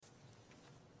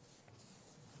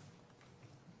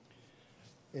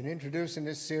In introducing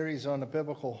this series on the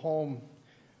biblical home,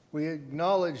 we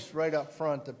acknowledged right up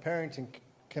front that parenting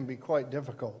can be quite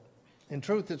difficult. In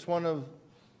truth, it's one of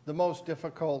the most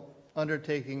difficult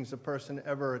undertakings a person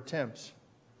ever attempts.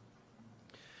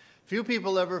 Few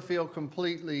people ever feel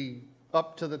completely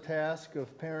up to the task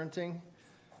of parenting,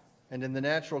 and in the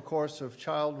natural course of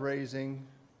child raising,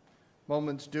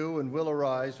 moments do and will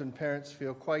arise when parents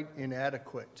feel quite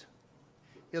inadequate,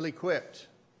 ill-equipped,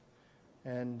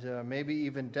 and maybe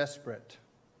even desperate,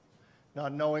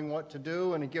 not knowing what to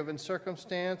do in a given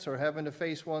circumstance or having to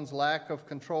face one's lack of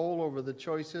control over the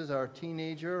choices our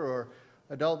teenager or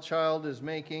adult child is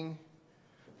making,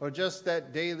 or just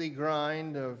that daily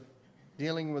grind of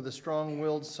dealing with a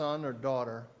strong-willed son or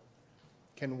daughter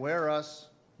can wear us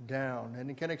down, and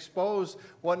it can expose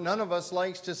what none of us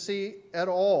likes to see at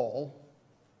all,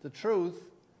 the truth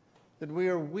that we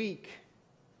are weak.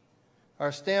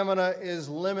 Our stamina is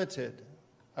limited.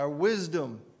 Our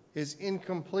wisdom is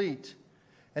incomplete,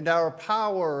 and our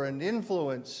power and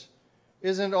influence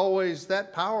isn't always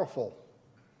that powerful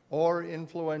or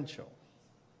influential.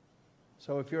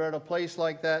 So if you're at a place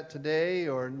like that today,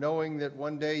 or knowing that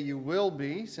one day you will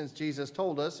be, since Jesus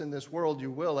told us in this world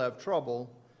you will have trouble,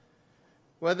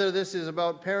 whether this is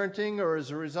about parenting or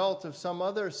as a result of some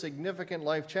other significant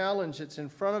life challenge that's in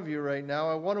front of you right now,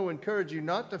 I want to encourage you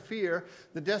not to fear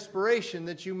the desperation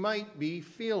that you might be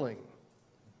feeling.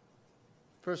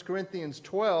 1 Corinthians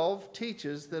 12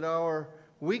 teaches that our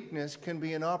weakness can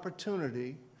be an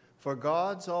opportunity for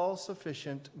God's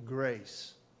all-sufficient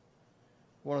grace.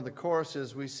 One of the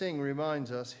choruses we sing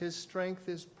reminds us, His strength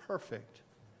is perfect.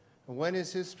 And when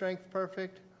is His strength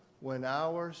perfect? When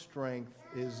our strength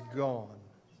is gone.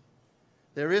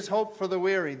 There is hope for the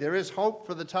weary. There is hope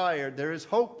for the tired. There is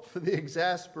hope for the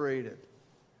exasperated.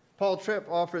 Paul Tripp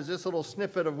offers this little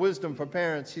snippet of wisdom for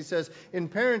parents. He says, in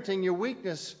parenting, your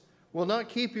weakness will not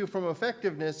keep you from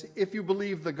effectiveness if you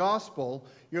believe the gospel.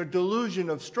 Your delusion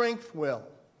of strength will,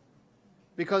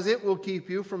 because it will keep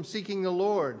you from seeking the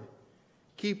Lord,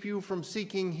 keep you from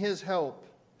seeking His help,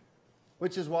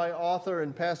 which is why author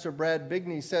and pastor Brad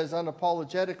Bigney says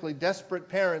unapologetically, desperate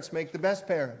parents make the best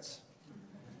parents.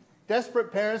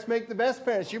 Desperate parents make the best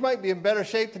parents. You might be in better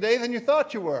shape today than you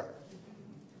thought you were.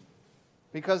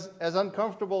 Because as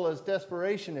uncomfortable as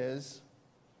desperation is,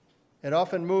 it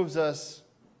often moves us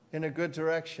in a good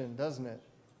direction, doesn't it?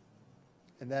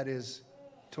 And that is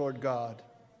toward God.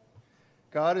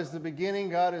 God is the beginning,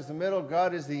 God is the middle,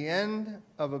 God is the end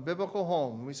of a biblical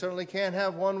home. We certainly can't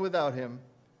have one without Him.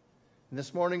 And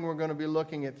this morning we're going to be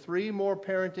looking at 3 more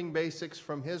parenting basics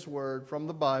from His Word, from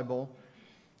the Bible.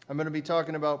 I'm going to be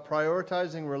talking about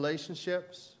prioritizing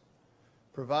relationships,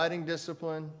 providing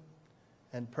discipline,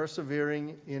 and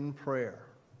persevering in prayer.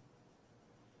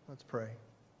 Let's pray.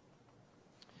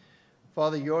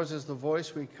 Father, yours is the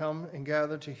voice we come and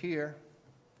gather to hear.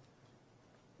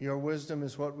 Your wisdom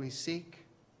is what we seek.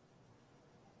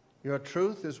 Your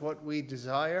truth is what we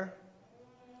desire.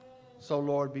 So,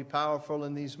 Lord, be powerful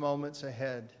in these moments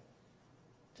ahead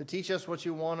to teach us what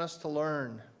you want us to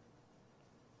learn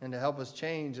and to help us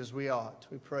change as we ought.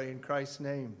 We pray in Christ's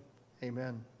name.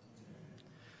 Amen.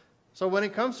 So when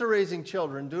it comes to raising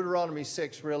children, Deuteronomy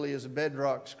 6 really is a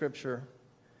bedrock scripture.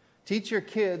 Teach your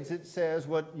kids, it says,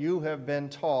 what you have been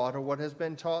taught or what has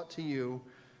been taught to you.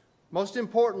 Most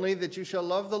importantly, that you shall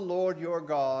love the Lord your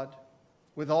God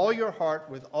with all your heart,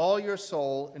 with all your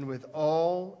soul, and with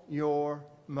all your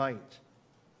might.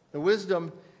 The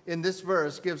wisdom in this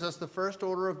verse gives us the first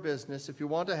order of business if you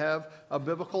want to have a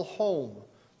biblical home.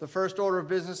 The first order of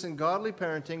business in godly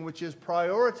parenting, which is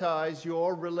prioritize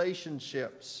your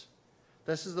relationships.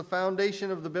 This is the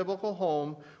foundation of the biblical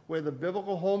home, where the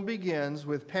biblical home begins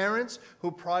with parents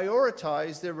who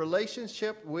prioritize their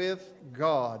relationship with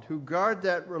God, who guard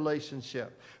that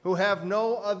relationship, who have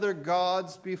no other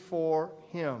gods before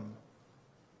Him.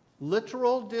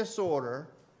 Literal disorder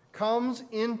comes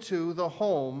into the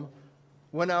home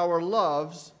when our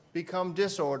loves become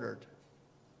disordered.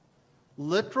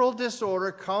 Literal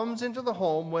disorder comes into the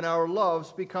home when our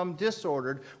loves become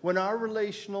disordered, when our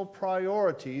relational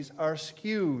priorities are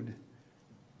skewed.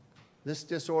 This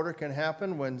disorder can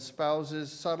happen when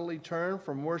spouses subtly turn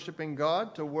from worshiping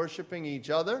God to worshiping each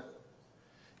other.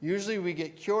 Usually we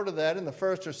get cured of that in the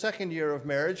first or second year of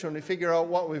marriage when we figure out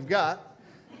what we've got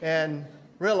and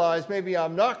realize maybe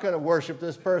I'm not going to worship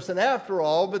this person after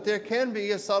all, but there can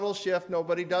be a subtle shift,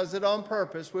 nobody does it on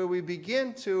purpose, where we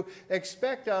begin to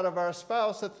expect out of our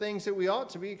spouse the things that we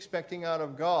ought to be expecting out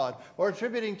of God, or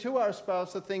attributing to our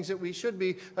spouse the things that we should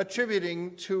be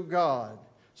attributing to God.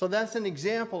 So that's an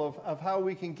example of how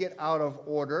we can get out of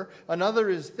order. Another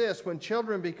is this: when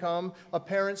children become a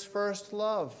parent's first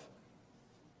love.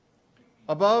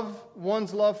 above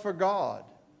one's love for God,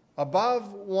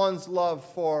 above one's love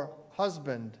for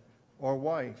husband or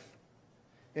wife.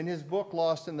 In his book,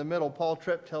 Lost in the Middle, Paul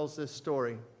Tripp tells this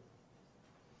story.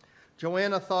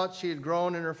 Joanna thought she had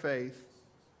grown in her faith.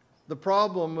 The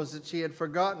problem was that she had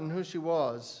forgotten who she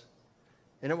was,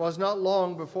 and it was not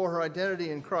long before her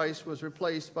identity in Christ was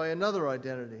replaced by another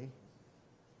identity.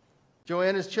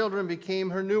 Joanna's children became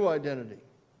her new identity.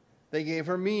 They gave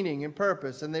her meaning and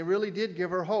purpose, and they really did give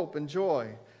her hope and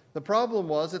joy. The problem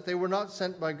was that they were not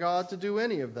sent by God to do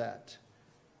any of that.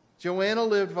 Joanna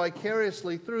lived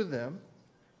vicariously through them,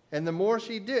 and the more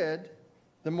she did,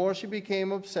 the more she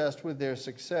became obsessed with their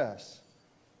success.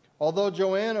 Although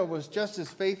Joanna was just as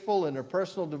faithful in her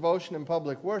personal devotion and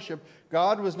public worship,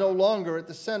 God was no longer at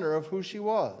the center of who she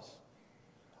was.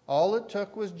 All it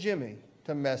took was Jimmy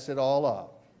to mess it all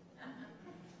up.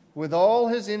 With all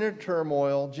his inner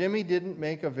turmoil, Jimmy didn't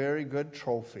make a very good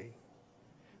trophy.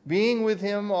 Being with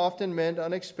him often meant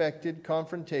unexpected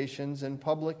confrontations and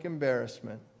public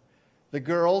embarrassment. The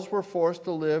girls were forced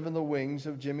to live in the wings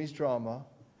of Jimmy's drama,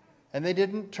 and they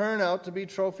didn't turn out to be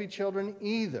trophy children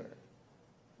either.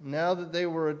 Now that they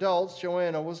were adults,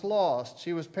 Joanna was lost.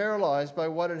 She was paralyzed by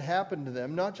what had happened to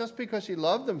them, not just because she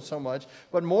loved them so much,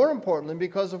 but more importantly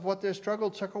because of what their struggle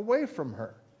took away from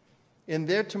her. In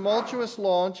their tumultuous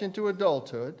launch into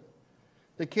adulthood,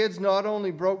 the kids not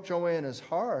only broke Joanna's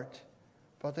heart,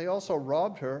 but they also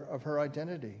robbed her of her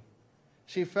identity.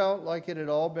 She felt like it had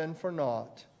all been for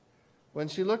naught. When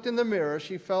she looked in the mirror,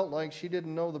 she felt like she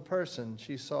didn't know the person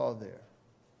she saw there.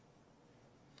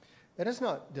 It is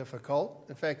not difficult.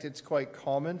 In fact, it's quite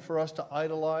common for us to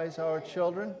idolize our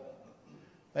children,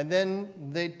 and then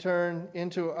they turn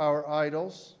into our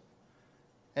idols.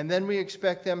 And then we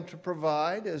expect them to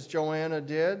provide, as Joanna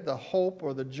did, the hope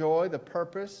or the joy, the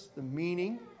purpose, the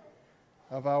meaning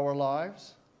of our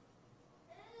lives.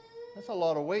 That's a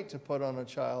lot of weight to put on a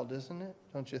child, isn't it?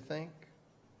 Don't you think?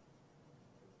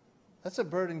 That's a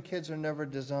burden kids are never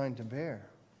designed to bear.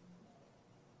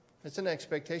 It's an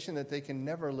expectation that they can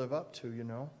never live up to, you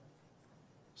know.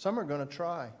 Some are going to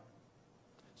try.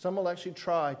 Some will actually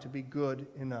try to be good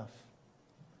enough.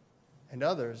 And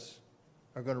others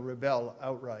are going to rebel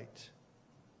outright.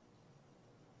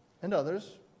 And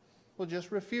others will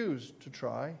just refuse to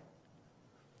try.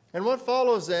 And what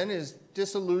follows then is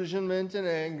disillusionment and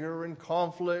anger and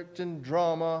conflict and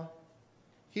drama.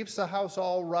 Keeps the house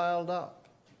all riled up.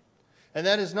 And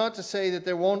that is not to say that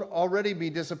there won't already be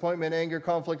disappointment, anger,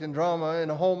 conflict, and drama in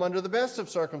a home under the best of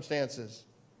circumstances.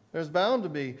 There's bound to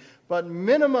be. But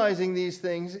minimizing these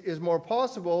things is more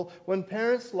possible when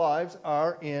parents' lives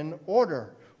are in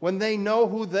order, when they know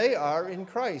who they are in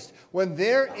Christ, when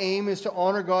their aim is to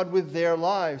honor God with their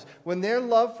lives, when their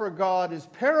love for God is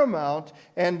paramount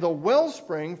and the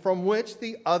wellspring from which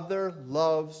the other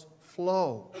loves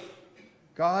flow.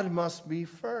 God must be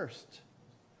first.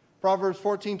 Proverbs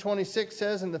 14:26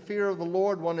 says, "In the fear of the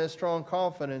Lord one has strong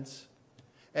confidence,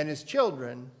 and his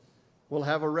children will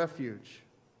have a refuge."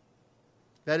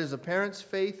 That is, a parent's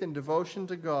faith and devotion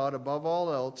to God above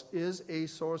all else is a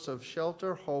source of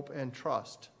shelter, hope, and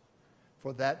trust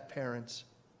for that parent's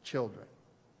children.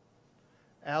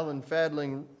 Alan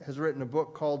Fadling has written a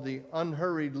book called The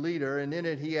Unhurried Leader, and in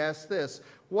it he asks this: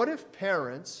 what if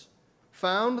parents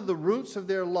found the roots of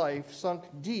their life sunk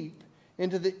deep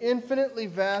into the infinitely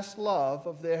vast love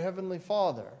of their Heavenly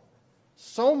Father,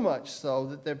 so much so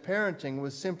that their parenting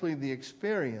was simply the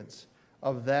experience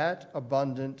of that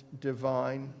abundant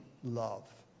divine love?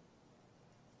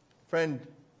 Friend,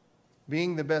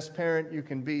 being the best parent you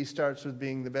can be starts with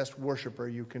being the best worshiper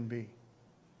you can be.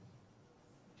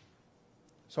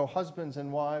 So husbands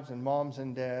and wives and moms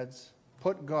and dads,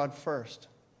 put God first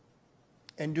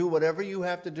and do whatever you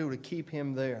have to do to keep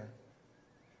him there.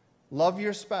 Love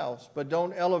your spouse, but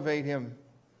don't elevate him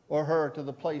or her to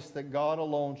the place that God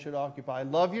alone should occupy.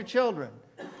 Love your children,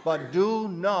 but do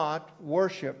not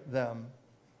worship them.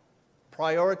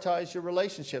 Prioritize your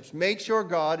relationships. Make sure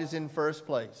God is in first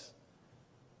place.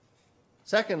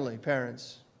 Secondly,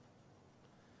 parents,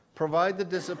 provide the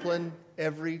discipline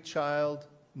every child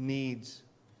needs.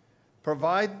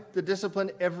 Provide the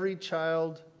discipline every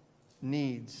child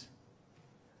needs.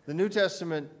 The New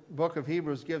Testament book of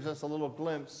Hebrews gives us a little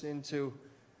glimpse into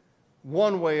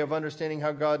one way of understanding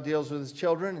how God deals with his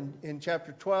children. In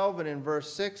chapter 12 and in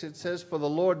verse 6, it says, "For the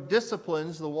Lord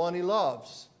disciplines the one he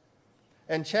loves,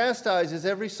 and chastises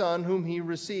every son whom he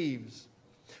receives.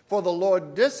 For the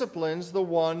Lord disciplines the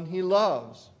one he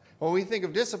loves." When we think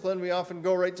of discipline, we often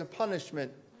go right to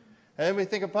punishment. And then we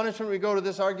think of punishment, we go to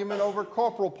this argument over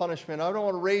corporal punishment. I don't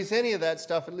want to raise any of that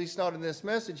stuff, at least not in this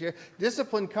message here.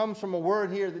 Discipline comes from a word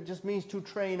here that just means to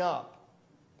train up.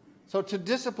 So to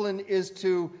discipline is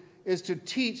to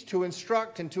teach, to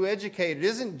instruct, and to educate. It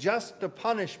isn't just a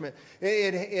punishment.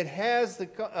 It has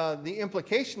the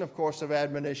implication, of course, of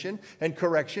admonition and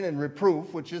correction and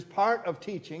reproof, which is part of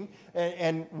teaching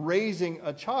and raising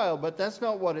a child, but that's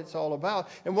not what it's all about.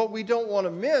 And what we don't want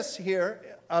to miss here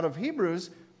out of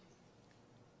Hebrews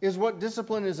is what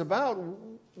discipline is about,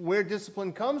 where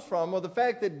discipline comes from, or the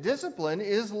fact that discipline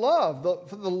is love.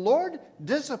 The Lord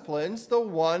disciplines the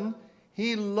one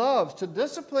He loves. To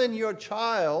discipline your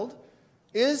child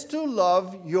is to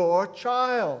love your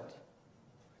child.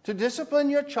 To discipline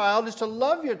your child is to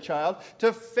love your child.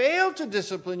 To fail to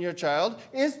discipline your child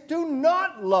is to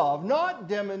not love, not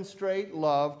demonstrate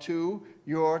love to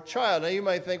your child. Now you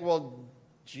might think, well,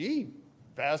 gee,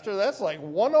 Pastor, that's like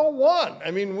 101.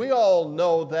 I mean, we all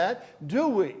know that. Do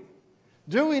we?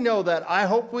 Do we know that? I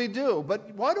hope we do.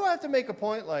 But why do I have to make a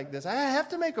point like this? I have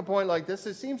to make a point like this.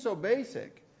 It seems so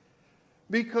basic.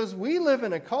 Because we live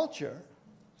in a culture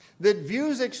that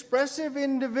views expressive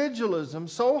individualism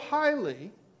so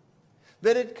highly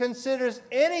that it considers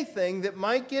anything that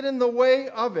might get in the way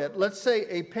of it, let's say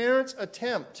a parent's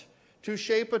attempt to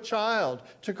shape a child,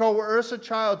 to coerce a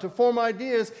child, to form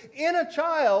ideas in a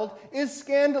child, is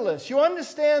scandalous. You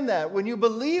understand that. When you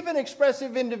believe in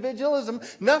expressive individualism,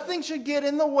 nothing should get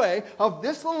in the way of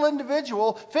this little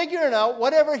individual figuring out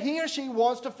whatever he or she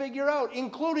wants to figure out,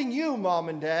 including you, Mom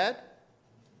and Dad.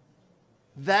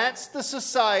 That's the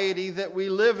society that we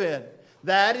live in.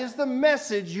 That is the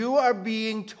message you are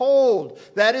being told.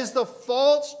 That is the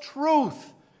false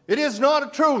truth. It is not a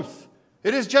truth.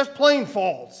 It is just plain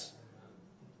false.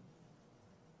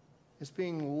 It's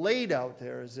being laid out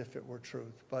there as if it were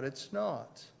truth, but it's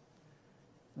not.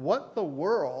 What the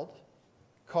world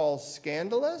calls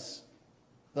scandalous,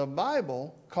 the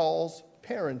Bible calls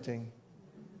parenting.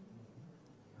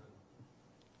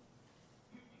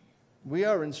 We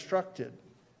are instructed,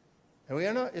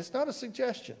 and it's not a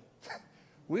suggestion.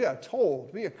 We are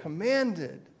told, we are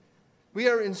commanded, we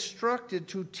are instructed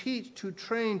to teach, to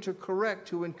train, to correct,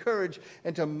 to encourage,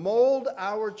 and to mold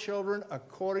our children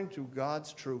according to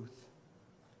God's truth.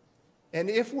 And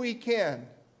if we can,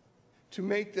 to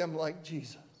make them like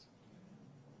Jesus.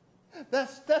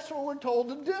 That's what we're told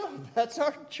to do. That's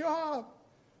our job.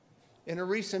 In a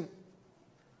recent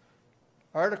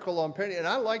article on parenting, and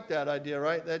I like that idea,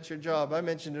 right? That's your job. I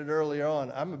mentioned it earlier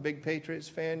on. I'm a big Patriots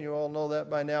fan. You all know that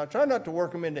by now. I try not to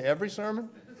work them into every sermon.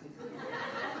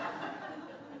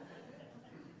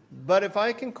 But if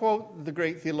I can quote the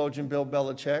great theologian Bill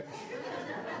Belichick,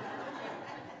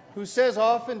 who says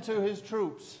often to his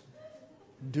troops,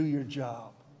 do your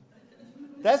job.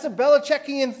 That's a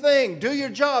Belichickian thing. Do your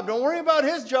job. Don't worry about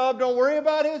his job. Don't worry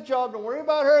about his job. Don't worry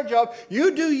about her job.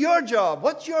 You do your job.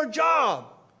 What's your job?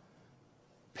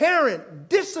 Parent,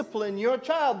 discipline your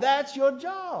child. That's your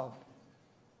job.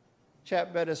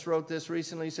 Chap Bettis wrote this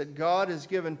recently. He said, God has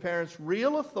given parents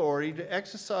real authority to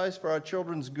exercise for our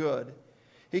children's good.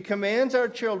 He commands our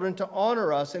children to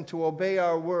honor us and to obey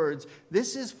our words.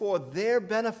 This is for their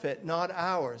benefit, not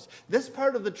ours. This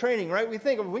part of the training, right? We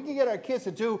think if we can get our kids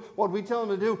to do what we tell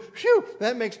them to do, phew,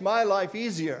 that makes my life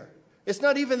easier. It's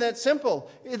not even that simple.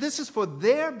 This is for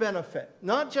their benefit,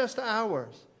 not just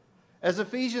ours. As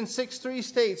Ephesians 6:3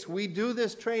 states, we do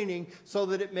this training so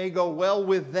that it may go well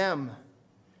with them.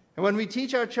 And when we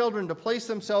teach our children to place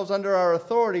themselves under our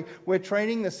authority, we're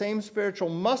training the same spiritual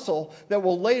muscle that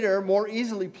will later more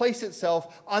easily place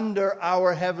itself under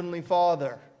our Heavenly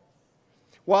Father.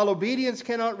 While obedience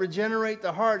cannot regenerate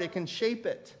the heart, it can shape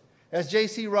it. As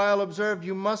J.C. Ryle observed,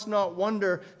 you must not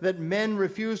wonder that men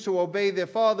refuse to obey their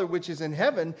Father which is in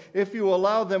heaven if you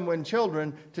allow them when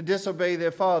children to disobey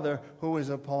their Father who is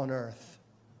upon earth.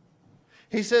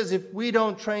 He says if we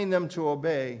don't train them to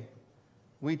obey,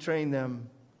 we train them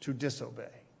to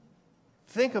disobey.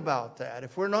 Think about that.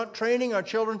 If we're not training our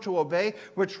children to obey,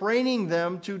 we're training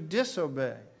them to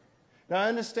disobey. Now, I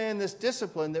understand this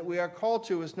discipline that we are called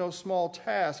to is no small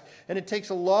task, and it takes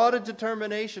a lot of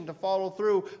determination to follow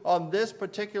through on this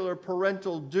particular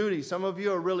parental duty. Some of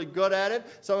you are really good at it.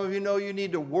 Some of you know you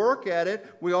need to work at it.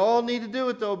 We all need to do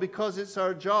it, though, because it's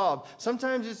our job.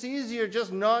 Sometimes it's easier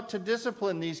just not to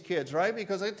discipline these kids, right?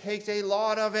 Because it takes a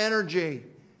lot of energy.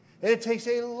 And it takes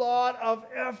a lot of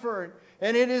effort.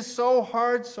 And it is so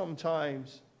hard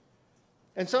sometimes.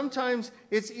 And sometimes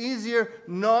it's easier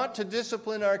not to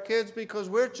discipline our kids because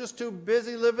we're just too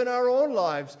busy living our own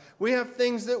lives. We have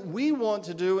things that we want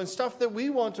to do and stuff that we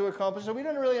want to accomplish. So we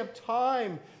don't really have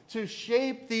time to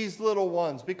shape these little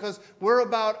ones because we're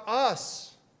about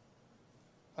us.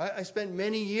 I spent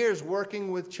many years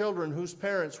working with children whose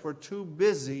parents were too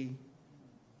busy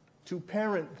to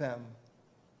parent them.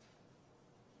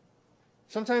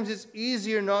 Sometimes it's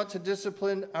easier not to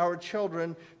discipline our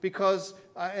children because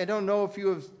I don't know if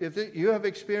you have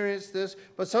experienced this,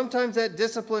 but sometimes that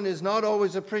discipline is not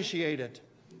always appreciated.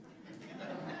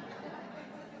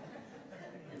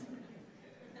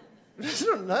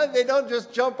 They don't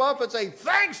just jump up and say,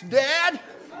 "Thanks, Dad,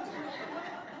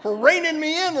 for reining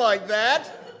me in like that."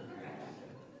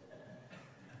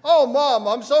 "Oh, Mom,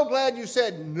 I'm so glad you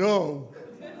said no."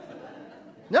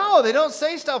 No, they don't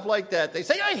say stuff like that. They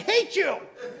say, "I hate you."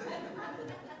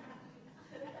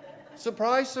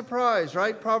 Surprise, surprise,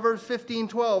 right? Proverbs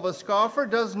 15:12, a scoffer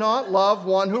does not love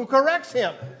one who corrects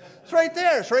him. It's right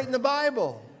there. It's right in the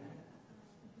Bible.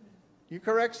 You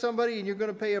correct somebody and you're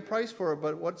going to pay a price for it,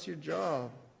 but what's your job?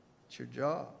 It's your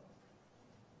job.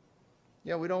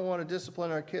 Yeah, we don't want to discipline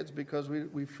our kids because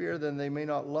we fear then they may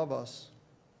not love us.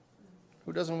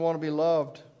 Who doesn't want to be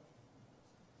loved?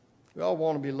 We all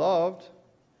want to be loved.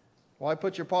 Why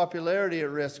put your popularity at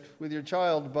risk with your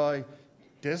child by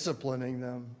disciplining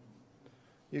them?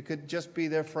 You could just be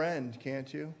their friend,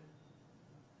 can't you?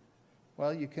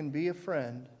 Well, you can be a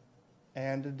friend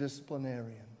and a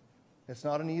disciplinarian. It's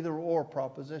not an either-or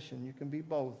proposition. You can be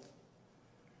both.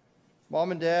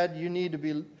 Mom and Dad, your need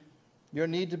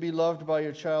to be loved by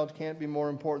your child can't be more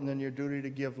important than your duty to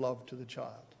give love to the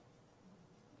child.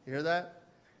 You hear that?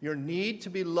 Your need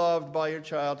to be loved by your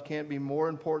child can't be more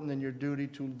important than your duty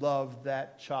to love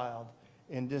that child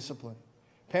in discipline.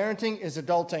 Parenting is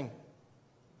adulting.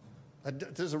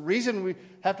 There's a reason we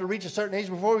have to reach a certain age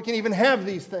before we can even have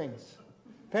these things.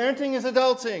 Parenting is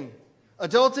adulting.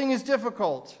 Adulting is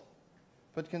difficult.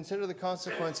 But consider the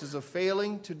consequences of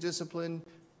failing to discipline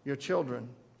your children.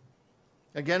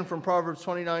 Again, from Proverbs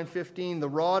 29:15, the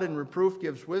rod and reproof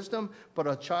gives wisdom, but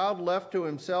a child left to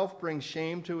himself brings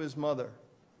shame to his mother.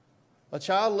 A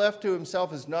child left to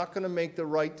himself is not going to make the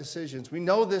right decisions. We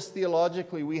know this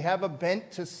theologically. We have a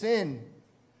bent to sin.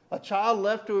 A child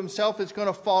left to himself is going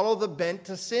to follow the bent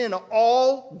to sin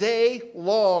all day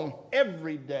long,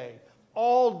 every day,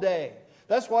 all day.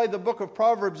 That's why the book of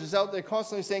Proverbs is out there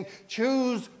constantly saying,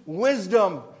 choose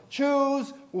wisdom.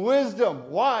 Choose wisdom.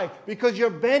 Why? Because your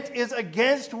bent is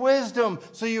against wisdom,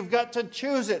 so you've got to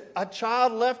choose it. A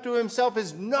child left to himself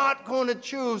is not going to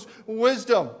choose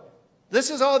wisdom. This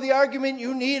is all the argument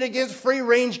you need against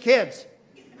free-range kids.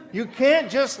 You can't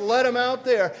just let them out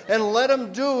there and let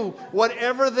them do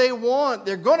whatever they want.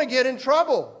 They're going to get in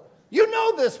trouble. You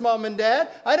know this, Mom and Dad.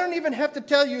 I don't even have to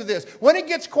tell you this. When it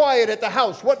gets quiet at the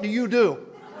house, what do?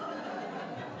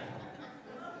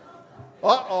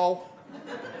 Uh-oh.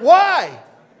 Why?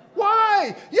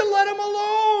 Why? You let them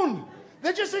alone.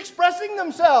 They're just expressing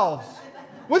themselves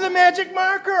with a magic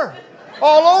marker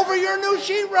all over your new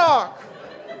sheetrock.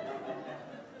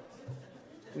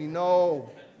 We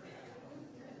know.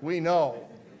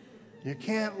 You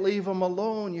can't leave them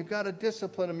alone. You've got to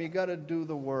discipline them. You've got to do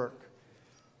the work.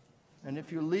 And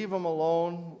if you leave them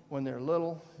alone when they're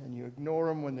little and you ignore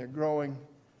them when they're growing,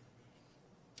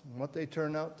 what they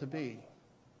turn out to be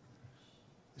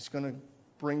is going to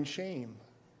bring shame.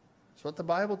 That's what the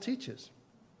Bible teaches.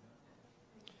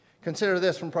 Consider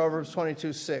this from Proverbs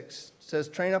 22:6. It says,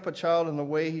 train up a child in the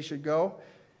way he should go.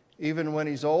 Even when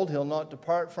he's old, he'll not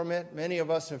depart from it. Many of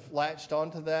us have latched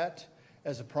onto that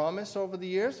as a promise over the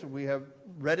years. We have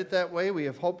read it that way. We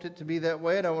have hoped it to be that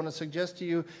way. And I want to suggest to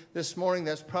you this morning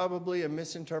that's probably a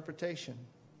misinterpretation.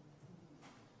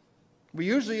 We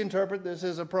usually interpret this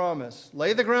as a promise.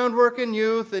 Lay the groundwork in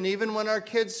youth, and even when our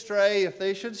kids stray, if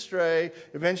they should stray,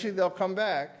 eventually they'll come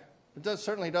back. It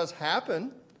certainly does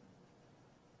happen.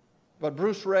 But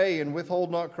Bruce Ray in Withhold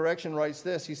Not Correction writes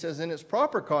this. He says, in its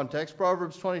proper context,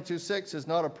 Proverbs 22:6 is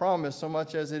not a promise so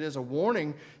much as it is a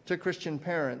warning to Christian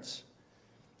parents.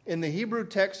 In the Hebrew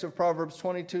text of Proverbs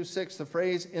 22:6, the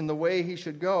phrase, in the way he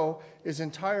should go, is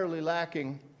entirely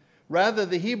lacking. Rather,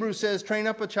 the Hebrew says, train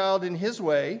up a child in his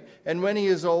way, and when he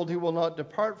is old, he will not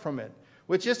depart from it.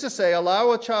 Which is to say,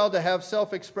 allow a child to have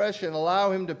self-expression,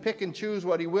 allow him to pick and choose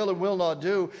what he will and will not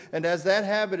do, and as that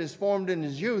habit is formed in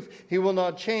his youth, he will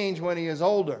not change when he is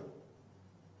older.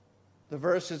 The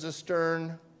verse is a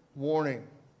stern warning.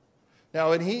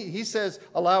 Now, when he says,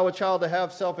 allow a child to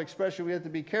have self-expression, we have to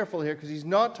be careful here, because he's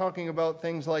not talking about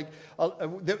things like,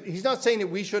 he's not saying that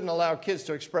we shouldn't allow kids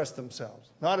to express themselves.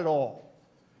 Not at all.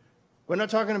 We're not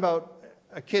talking about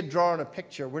a kid drawing a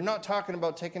picture. We're not talking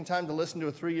about taking time to listen to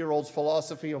a 3-year-old's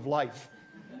philosophy of life,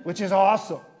 which is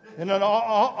awesome and an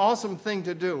awesome thing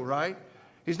to do, right?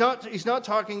 He's not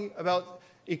talking about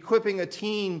equipping a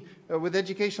teen with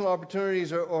educational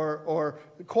opportunities or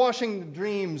quashing the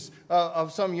dreams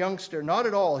of some youngster. Not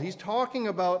at all. He's talking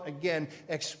about, again,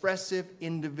 expressive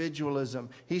individualism.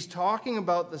 He's talking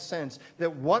about the sense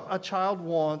that what a child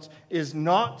wants is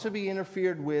not to be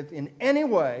interfered with in any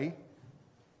way.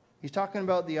 He's talking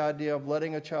about the idea of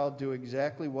letting a child do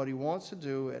exactly what he wants to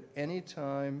do at any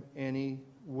time,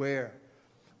 anywhere.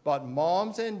 But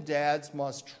moms and dads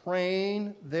must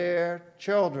train their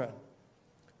children.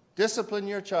 Discipline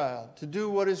your child to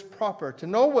do what is proper, to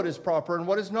know what is proper and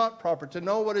what is not proper, to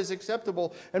know what is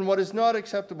acceptable and what is not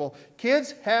acceptable.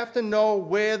 Kids have to know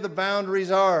where the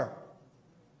boundaries are.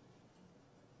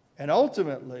 And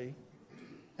ultimately,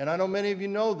 and I know many of you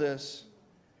know this,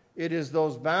 it is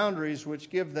those boundaries which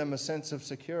give them a sense of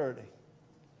security.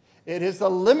 It is the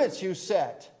limits you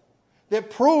set that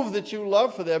prove that you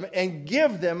love for them and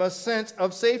give them a sense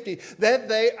of safety, that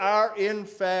they are in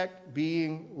fact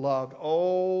being loved.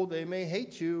 Oh, they may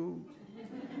hate you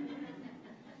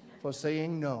for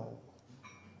saying no,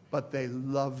 but they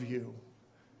love you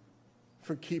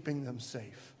for keeping them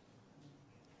safe.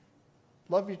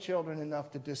 Love your children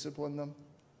enough to discipline them.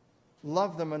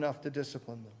 Love them enough to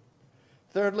discipline them.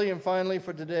 Thirdly and finally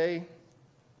for today,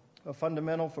 a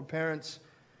fundamental for parents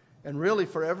and really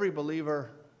for every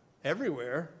believer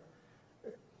everywhere,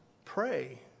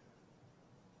 pray.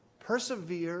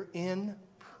 Persevere in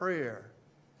prayer.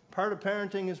 Part of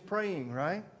parenting is praying,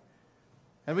 right?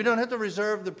 And we don't have to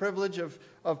reserve the privilege of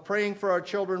praying for our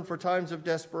children for times of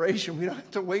desperation. We don't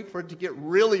have to wait for it to get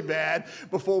really bad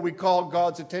before we call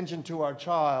God's attention to our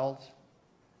child.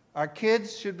 Our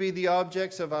kids should be the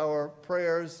objects of our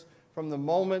prayers from the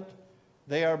moment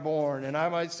they are born. And I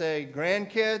might say,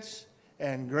 grandkids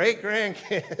and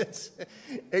great-grandkids,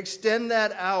 extend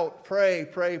that out. Pray,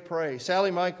 pray, pray.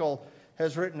 Sally Michael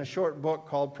has written a short book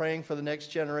called Praying for the Next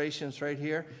Generations right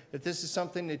here. If this is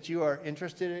something that you are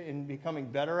interested in becoming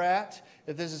better at,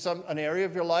 if this is an area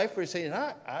of your life where you say,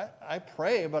 I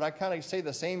pray, but I kind of say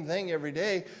the same thing every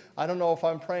day. I don't know if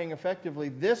I'm praying effectively.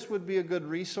 This would be a good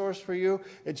resource for you.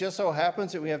 It just so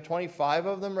happens that we have 25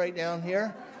 of them right down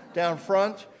here, down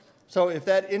front. So if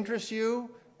that interests you,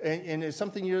 and it's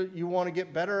something you want to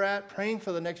get better at, praying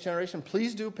for the next generation,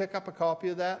 please do pick up a copy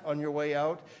of that on your way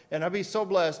out. And I'd be so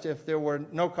blessed if there were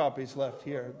no copies left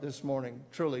here this morning,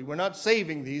 truly. We're not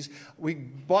saving these. We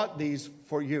bought these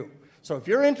for you. So if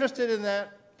you're interested in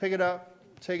that, pick it up,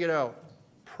 take it out.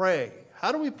 Pray.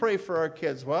 How do we pray for our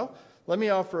kids? Well, let me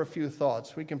offer a few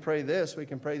thoughts. We can pray this. We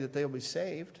can pray that they'll be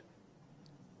saved.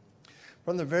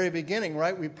 From the very beginning,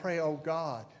 right, we pray, oh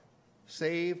God,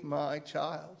 save my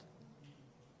child.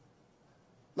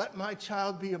 Let my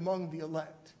child be among the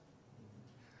elect.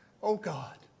 Oh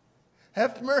God,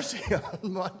 have mercy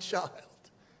on my child.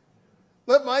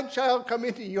 Let my child come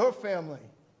into your family.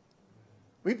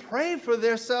 We pray for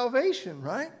their salvation,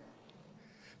 right?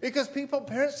 Because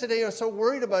parents today are so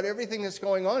worried about everything that's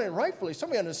going on, and rightfully, so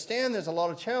we understand there's a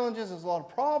lot of challenges, there's a lot of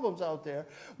problems out there.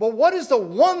 But what is the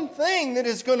one thing that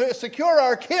is going to secure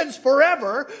our kids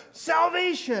forever?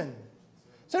 Salvation.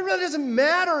 So it really doesn't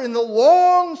matter in the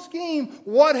long scheme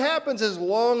what happens as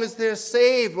long as they're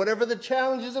saved. Whatever the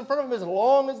challenge is in front of them, as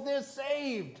long as they're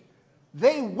saved,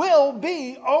 they will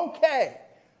be okay.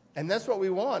 And that's what we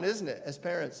want, isn't it, as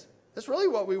parents? That's really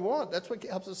what we want. That's what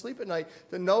helps us sleep at night,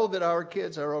 to know that our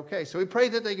kids are okay. So we pray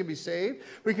that they can be saved.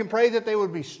 We can pray that they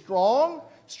would be strong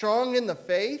in the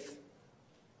faith.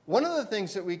 One of the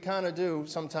things that we kind of do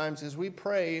sometimes is we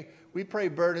pray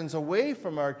burdens away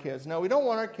from our kids. Now, we don't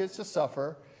want our kids to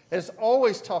suffer. It's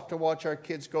always tough to watch our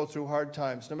kids go through hard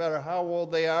times, no matter how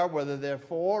old they are, whether they're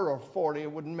 4 or 40,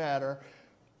 it wouldn't matter.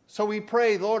 So we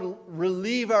pray, Lord,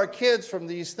 relieve our kids from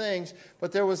these things.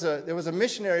 But there was a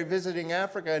missionary visiting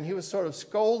Africa, and he was sort of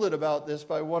scolded about this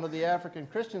by one of the African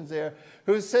Christians there,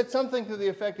 who said something to the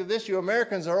effect of this: you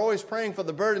Americans are always praying for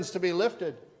the burdens to be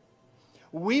lifted.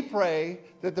 We pray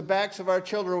that the backs of our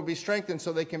children will be strengthened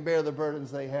so they can bear the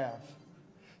burdens they have.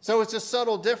 So it's a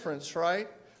subtle difference, right?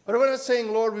 But we're not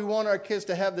saying, Lord, we want our kids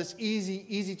to have this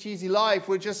easy, cheesy life.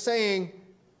 We're just saying,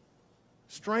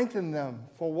 strengthen them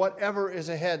for whatever is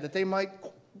ahead, that they might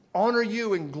honor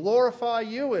you and glorify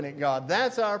you in it, God.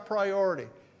 That's our priority.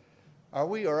 Are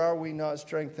we or are we not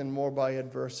strengthened more by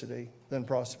adversity than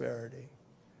prosperity?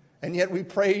 And yet we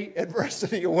pray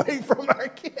adversity away from our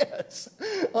kids.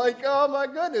 Like, oh my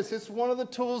goodness, it's one of the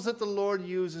tools that the Lord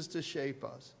uses to shape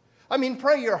us. I mean,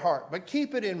 pray your heart, but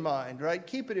keep it in mind, right?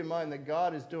 Keep it in mind that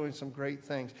God is doing some great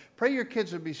things. Pray your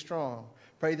kids would be strong.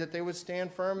 Pray that they would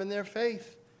stand firm in their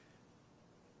faith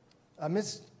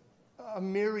amidst a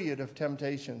myriad of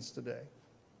temptations today.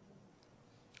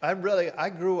 I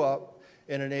grew up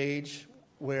in an age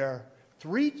where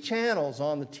 3 channels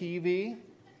on the TV,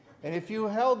 and if you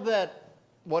held that,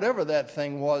 whatever that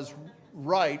thing was,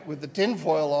 right with the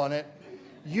tinfoil on it,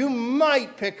 you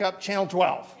might pick up channel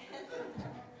 12.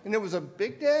 And it was a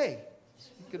big day.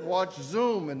 You could watch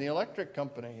Zoom and the electric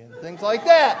company and things like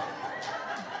that.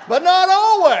 But not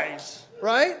always,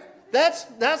 right?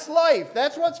 That's life.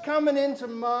 That's what's coming into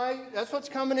my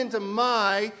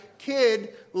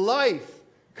kid life.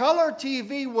 Color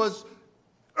TV was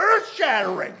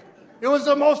earth-shattering. It was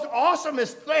the most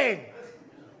awesomest thing.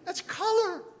 That's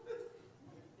color.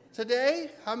 Today,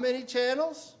 how many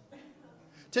channels?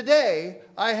 Today,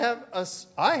 I have a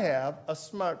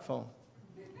smartphone.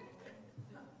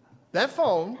 That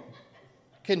phone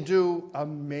can do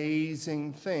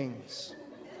amazing things.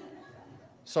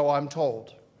 So I'm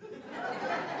told.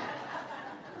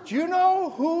 Do you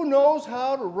know who knows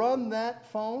how to run that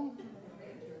phone?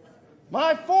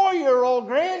 My 4-year-old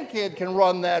grandkid can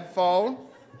run that phone.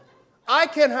 I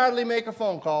can hardly make a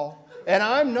phone call, and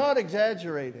I'm not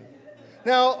exaggerating.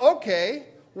 Now, okay,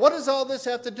 what does all this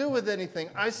have to do with anything?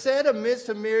 I said amidst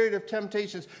a myriad of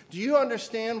temptations. Do you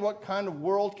understand what kind of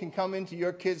world can come into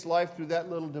your kid's life through that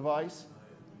little device?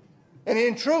 And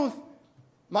in truth,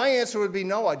 my answer would be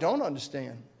no, I don't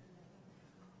understand.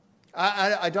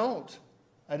 I don't.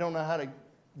 I don't know how to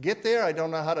get there. I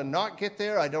don't know how to not get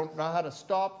there. I don't know how to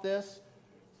stop this.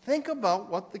 Think about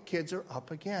what the kids are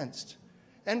up against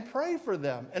and pray for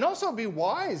them. And also be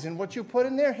wise in what you put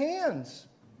in their hands.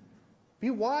 Be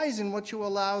wise in what you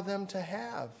allow them to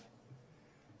have.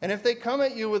 And if they come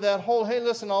at you with that whole, hey,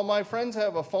 listen, all my friends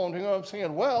have a phone, you know what I'm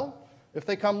saying? Well, if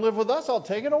they come live with us, I'll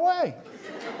take it away.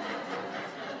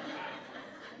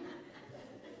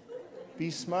 Be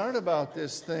smart about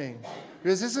this thing.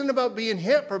 Because this isn't about being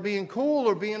hip or being cool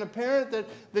or being a parent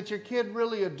that your kid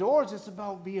really adores. It's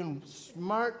about being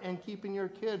smart and keeping your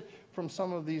kid from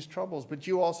some of these troubles. But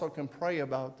you also can pray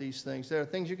about these things. There are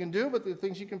things you can do, but there are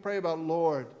things you can pray about.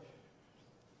 Lord,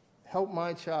 help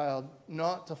my child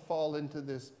not to fall into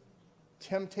this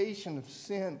temptation of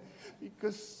sin,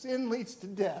 because sin leads to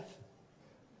death.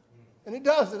 And it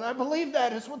does, and I believe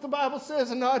that. It's what the Bible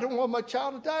says. And no, I don't want my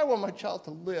child to die. I want my child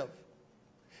to live.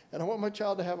 And I want my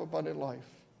child to have abundant life.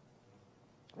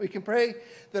 We can pray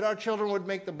that our children would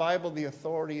make the Bible the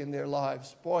authority in their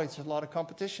lives. Boy, there's a lot of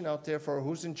competition out there for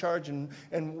who's in charge and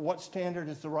what standard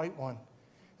is the right one.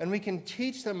 And we can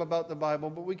teach them about the Bible,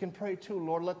 but we can pray too,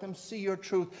 Lord, let them see your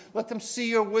truth. Let them see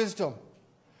your wisdom.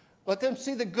 Let them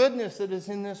see the goodness that is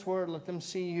in this word. Let them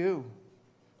see you.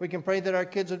 We can pray that our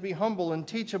kids would be humble and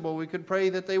teachable. We could pray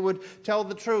that they would tell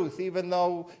the truth, even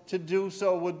though to do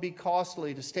so would be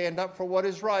costly. To stand up for what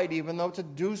is right, even though to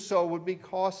do so would be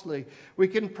costly. We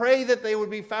can pray that they would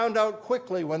be found out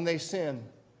quickly when they sin.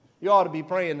 You ought to be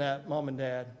praying that, Mom and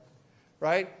Dad.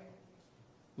 Right?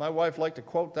 My wife liked to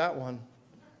quote that one.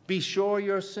 Be sure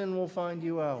your sin will find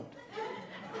you out.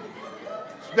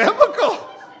 It's biblical.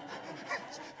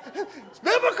 It's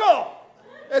biblical.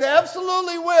 It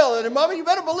absolutely will. And Mama, you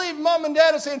better believe Mom and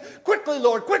Dad are saying, quickly,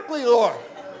 Lord, quickly, Lord.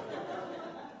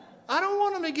 I don't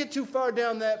want them to get too far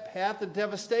down that path of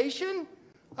devastation.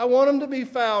 I want them to be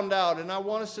found out, and I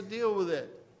want us to deal with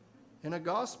it in a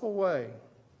gospel way.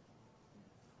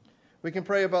 We can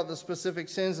pray about the specific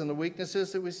sins and the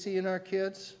weaknesses that we see in our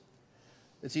kids.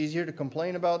 It's easier to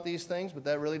complain about these things, but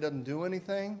that really doesn't do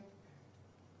anything.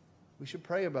 We should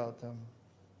pray about them.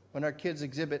 When our kids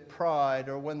exhibit pride,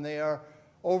 or when they are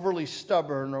overly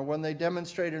stubborn, or when they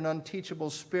demonstrate an unteachable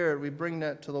spirit, we bring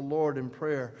that to the Lord in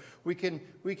prayer. We can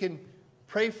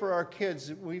pray for our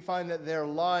kids. We find that they're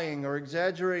lying or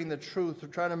exaggerating the truth or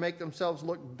trying to make themselves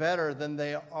look better than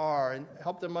they are, and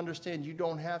help them understand you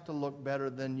don't have to look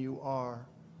better than you are.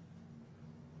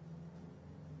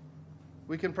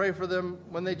 We can pray for them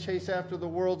when they chase after the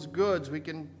world's goods. We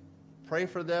can pray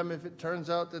for them if it turns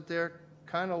out that they're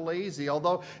kind of lazy.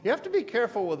 Although you have to be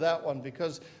careful with that one,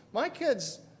 because my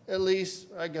kids, at least,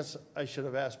 I guess I should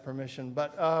have asked permission,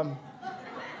 but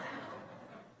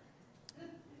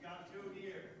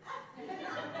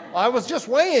I was just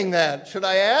weighing that. Should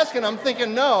I ask? And I'm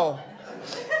thinking no.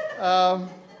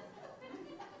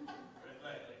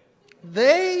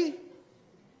 They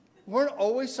weren't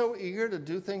always so eager to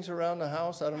do things around the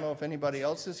house. I don't know if anybody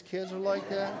else's kids are like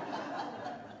that.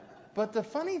 But the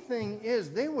funny thing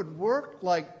is, they would work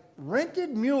like rented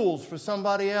mules for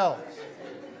somebody else.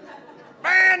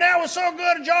 Man, that was so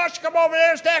good, Josh. Come over there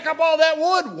and stack up all that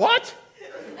wood. What?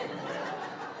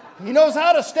 He knows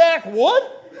how to stack wood?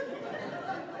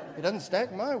 He doesn't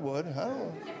stack my wood. I don't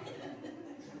know.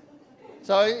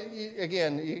 So,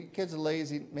 again, your kids are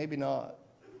lazy. Maybe not.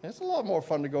 It's a lot more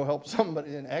fun to go help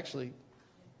somebody. And actually,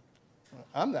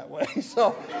 I'm that way.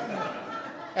 So,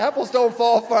 Apples don't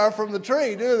fall far from the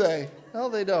tree, do they? No,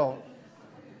 they don't.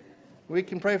 We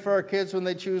can pray for our kids when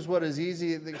they choose what is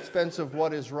easy at the expense of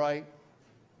what is right.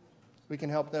 We can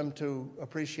help them to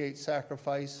appreciate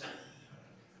sacrifice.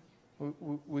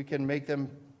 We can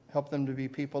help them to be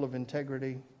people of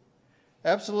integrity.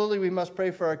 Absolutely, we must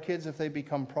pray for our kids if they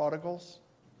become prodigals,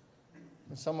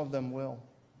 and some of them will.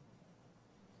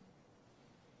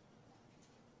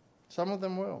 Some of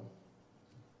them will.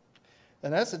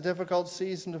 And that's a difficult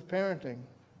season of parenting.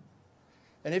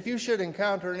 And if you should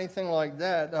encounter anything like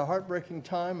that, a heartbreaking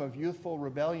time of youthful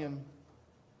rebellion,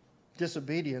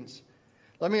 disobedience,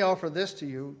 let me offer this to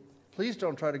you. Please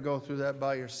don't try to go through that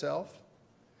by yourself.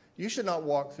 You should not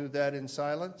walk through that in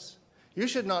silence. You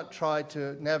should not try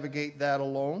to navigate that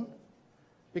alone.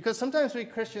 Because sometimes we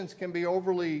Christians can be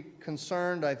overly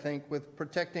concerned, I think, with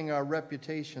protecting our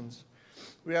reputations.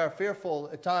 We are fearful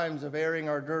at times of airing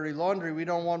our dirty laundry. We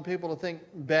don't want people to think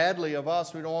badly of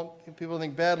us. We don't want people to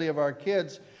think badly of our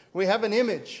kids. We have an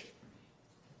image.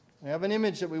 We have an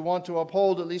image that we want to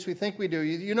uphold, at least we think we do.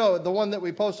 You know, the one that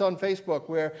we post on Facebook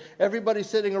where everybody's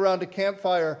sitting around a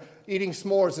campfire eating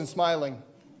s'mores and smiling.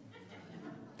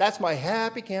 That's my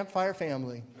happy campfire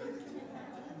family.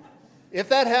 If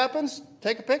that happens,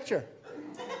 take a picture.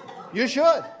 You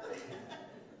should.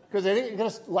 Because it ain't going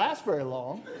to last very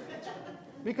long.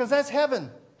 Because that's heaven.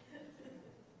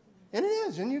 And it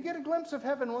is. And you get a glimpse of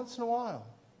heaven once in a while.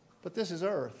 But this is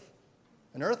earth.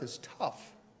 And earth is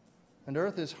tough. And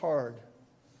earth is hard.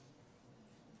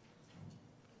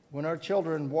 When our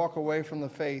children walk away from the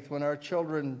faith, when our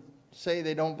children say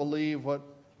they don't believe what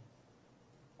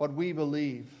we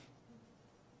believe,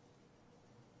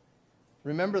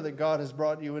 remember that God has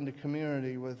brought you into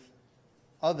community with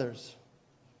others.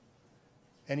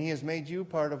 And He has made you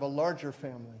part of a larger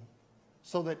family.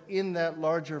 So that in that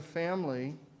larger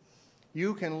family,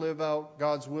 you can live out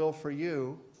God's will for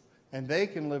you, and they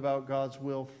can live out God's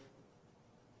will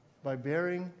by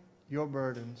bearing your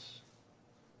burdens.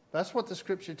 That's what the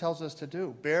Scripture tells us to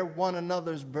do. Bear one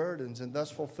another's burdens and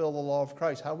thus fulfill the law of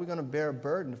Christ. How are we going to bear a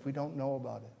burden if we don't know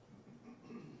about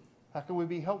it? How can we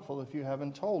be helpful if you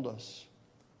haven't told us?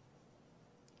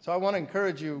 So I want to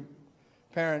encourage you,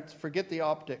 parents, forget the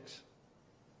optics.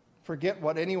 Forget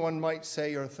what anyone might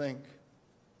say or think.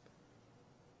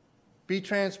 Be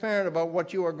transparent about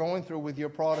what you are going through with your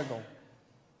prodigal.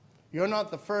 You're not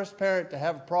the first parent to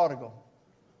have a prodigal.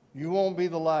 You won't be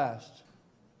the last.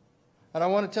 And I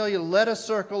want to tell you, let a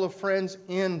circle of friends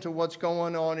into what's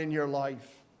going on in your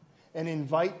life and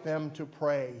invite them to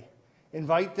pray.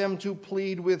 Invite them to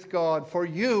plead with God for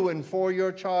you and for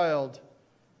your child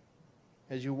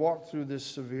as you walk through this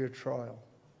severe trial.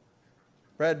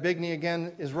 Brad Bigney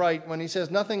again is right when he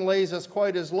says, nothing lays us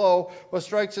quite as low or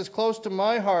strikes as close to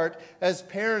my heart as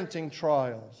parenting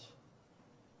trials.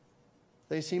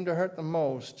 They seem to hurt the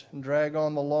most and drag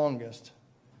on the longest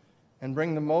and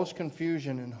bring the most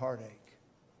confusion and heartache.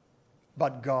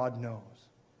 But God knows.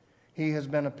 He has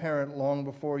been a parent long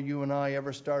before you and I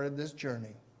ever started this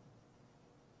journey.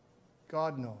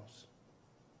 God knows.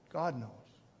 God knows.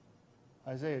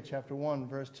 Isaiah chapter 1,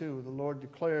 verse 2, the Lord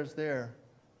declares there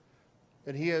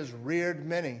that He has reared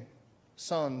many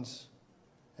sons,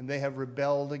 and they have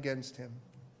rebelled against Him.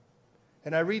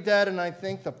 And I read that and I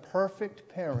think the perfect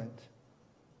parent,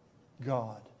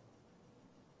 God,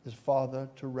 is father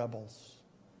to rebels.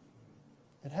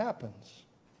 It happens,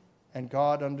 and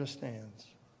God understands.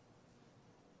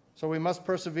 So we must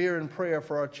persevere in prayer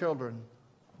for our children.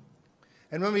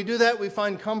 And when we do that, we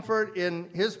find comfort in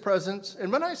His presence.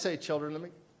 And when I say children,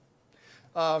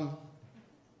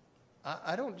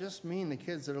 I don't just mean the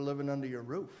kids that are living under your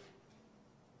roof.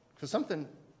 Because something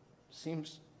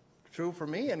seems true for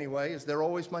me anyway, is they're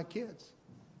always my kids.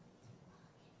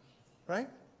 Right?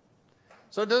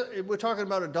 So we're talking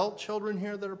about adult children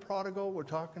here that are prodigal. We're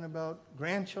talking about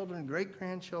grandchildren,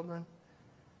 great-grandchildren.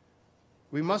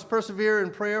 We must persevere in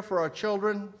prayer for our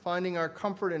children, finding our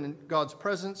comfort in God's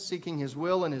presence, seeking His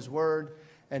will and His word,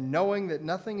 and knowing that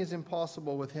nothing is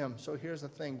impossible with Him. So here's the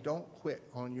thing, don't quit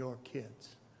on your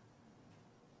kids.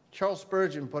 Charles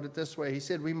Spurgeon put it this way. He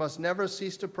said, we must never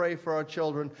cease to pray for our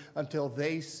children until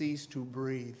they cease to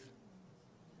breathe.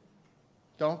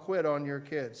 Don't quit on your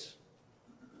kids.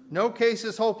 No case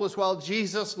is hopeless while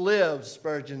Jesus lives,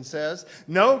 Spurgeon says.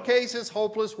 No case is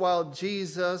hopeless while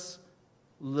Jesus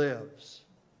lives.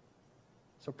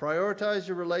 So prioritize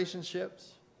your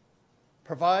relationships.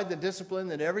 Provide the discipline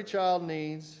that every child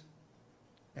needs.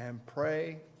 And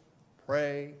pray,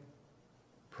 pray,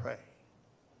 pray.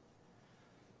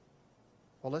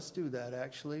 Well, let's do that,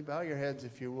 actually. Bow your heads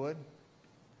if you would.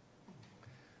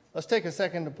 Let's take a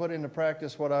second to put into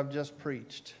practice what I've just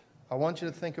preached. I want you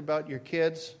to think about your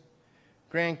kids,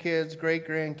 grandkids,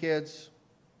 great-grandkids.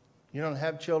 You don't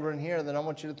have children here, then I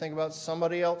want you to think about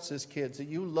somebody else's kids that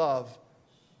you love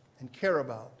and care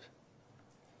about.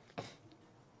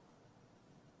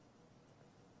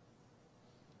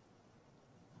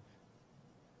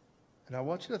 And I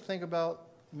want you to think about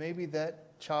maybe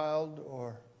that child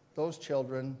or those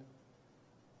children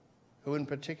who in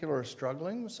particular are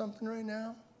struggling with something right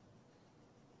now.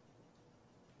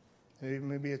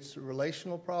 Maybe it's a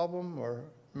relational problem or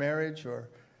marriage or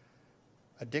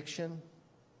addiction.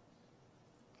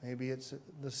 Maybe it's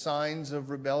the signs of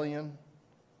rebellion.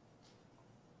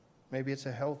 Maybe it's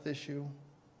a health issue.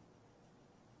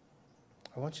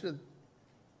 I want you to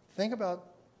think about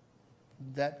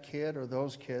that kid or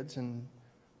those kids, and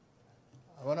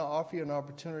I want to offer you an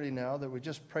opportunity now that we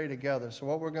just pray together. So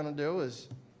what we're going to do is,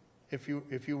 if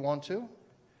you want to,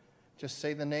 just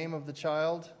say the name of the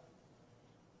child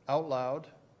out loud,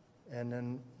 and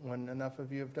then when enough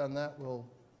of you have done that, we'll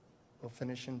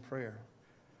finish in prayer.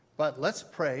 But let's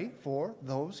pray for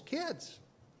those kids.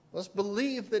 Let's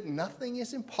believe that nothing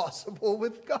is impossible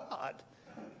with God.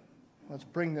 Let's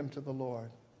bring them to the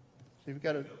Lord. So you've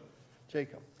got a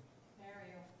Jacob.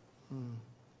 Hmm.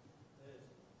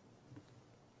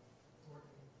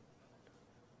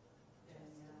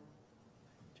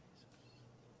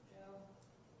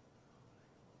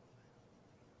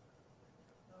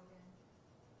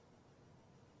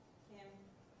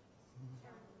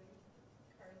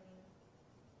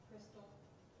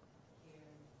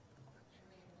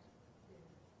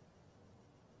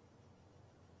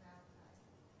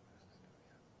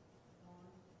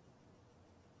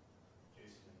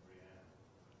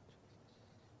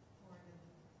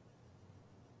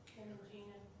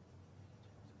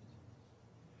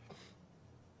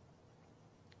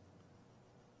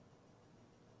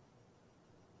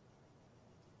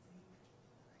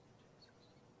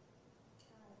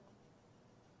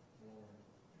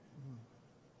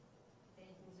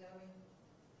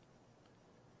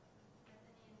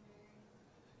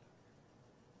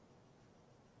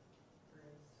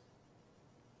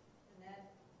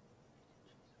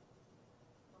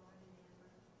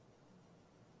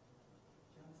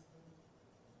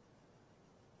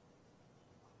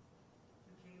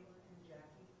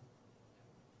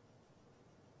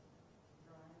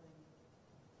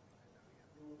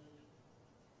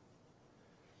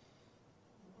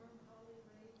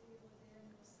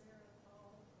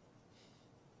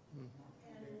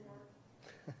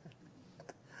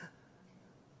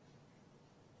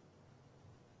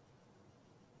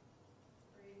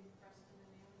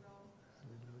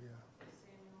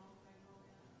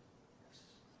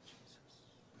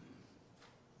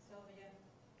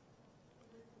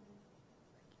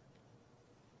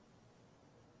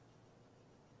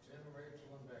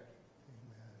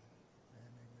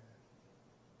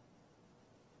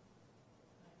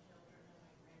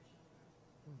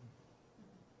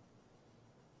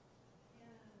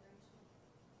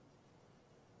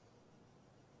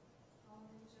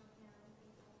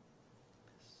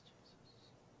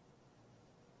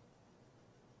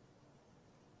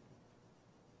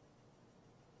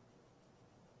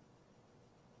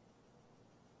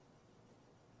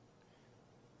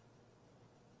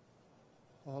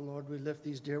 Oh, Lord, we lift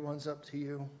these dear ones up to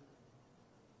you.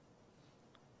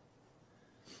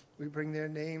 We bring their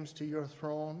names to your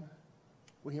throne.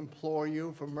 We implore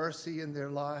you for mercy in their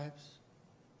lives.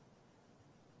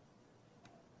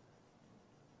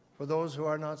 For those who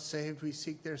are not saved, we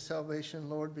seek their salvation.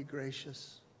 Lord, be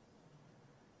gracious.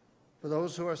 For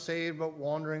those who are saved but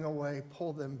wandering away,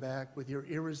 pull them back with your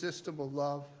irresistible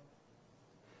love.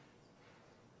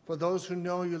 For those who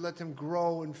know you, let them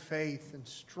grow in faith and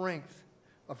strength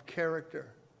of character,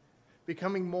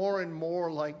 becoming more and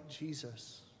more like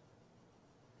Jesus.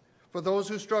 For those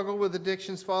who struggle with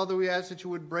addictions, Father, we ask that you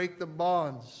would break the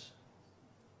bonds.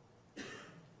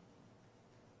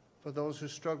 For those who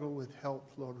struggle with health,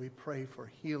 Lord, we pray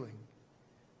for healing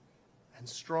and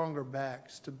stronger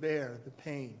backs to bear the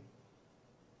pain.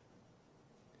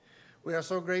 We are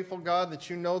so grateful, God, that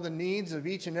you know the needs of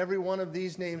each and every one of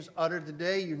these names uttered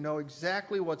today. You know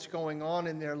exactly what's going on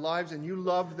in their lives, and you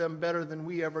love them better than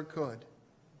we ever could.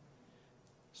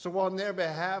 So on their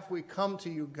behalf, we come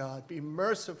to you, God. Be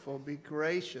merciful, be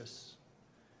gracious.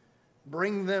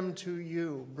 Bring them to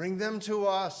you. Bring them to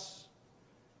us.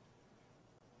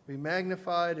 Be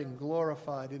magnified and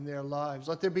glorified in their lives.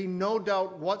 Let there be no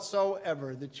doubt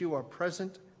whatsoever that you are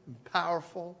present and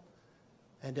powerful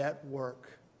and at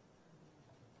work.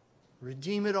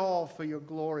 Redeem it all for your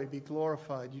glory. Be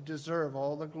glorified. You deserve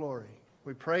all the glory.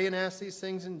 We pray and ask these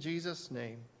things in Jesus'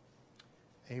 name.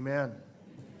 Amen.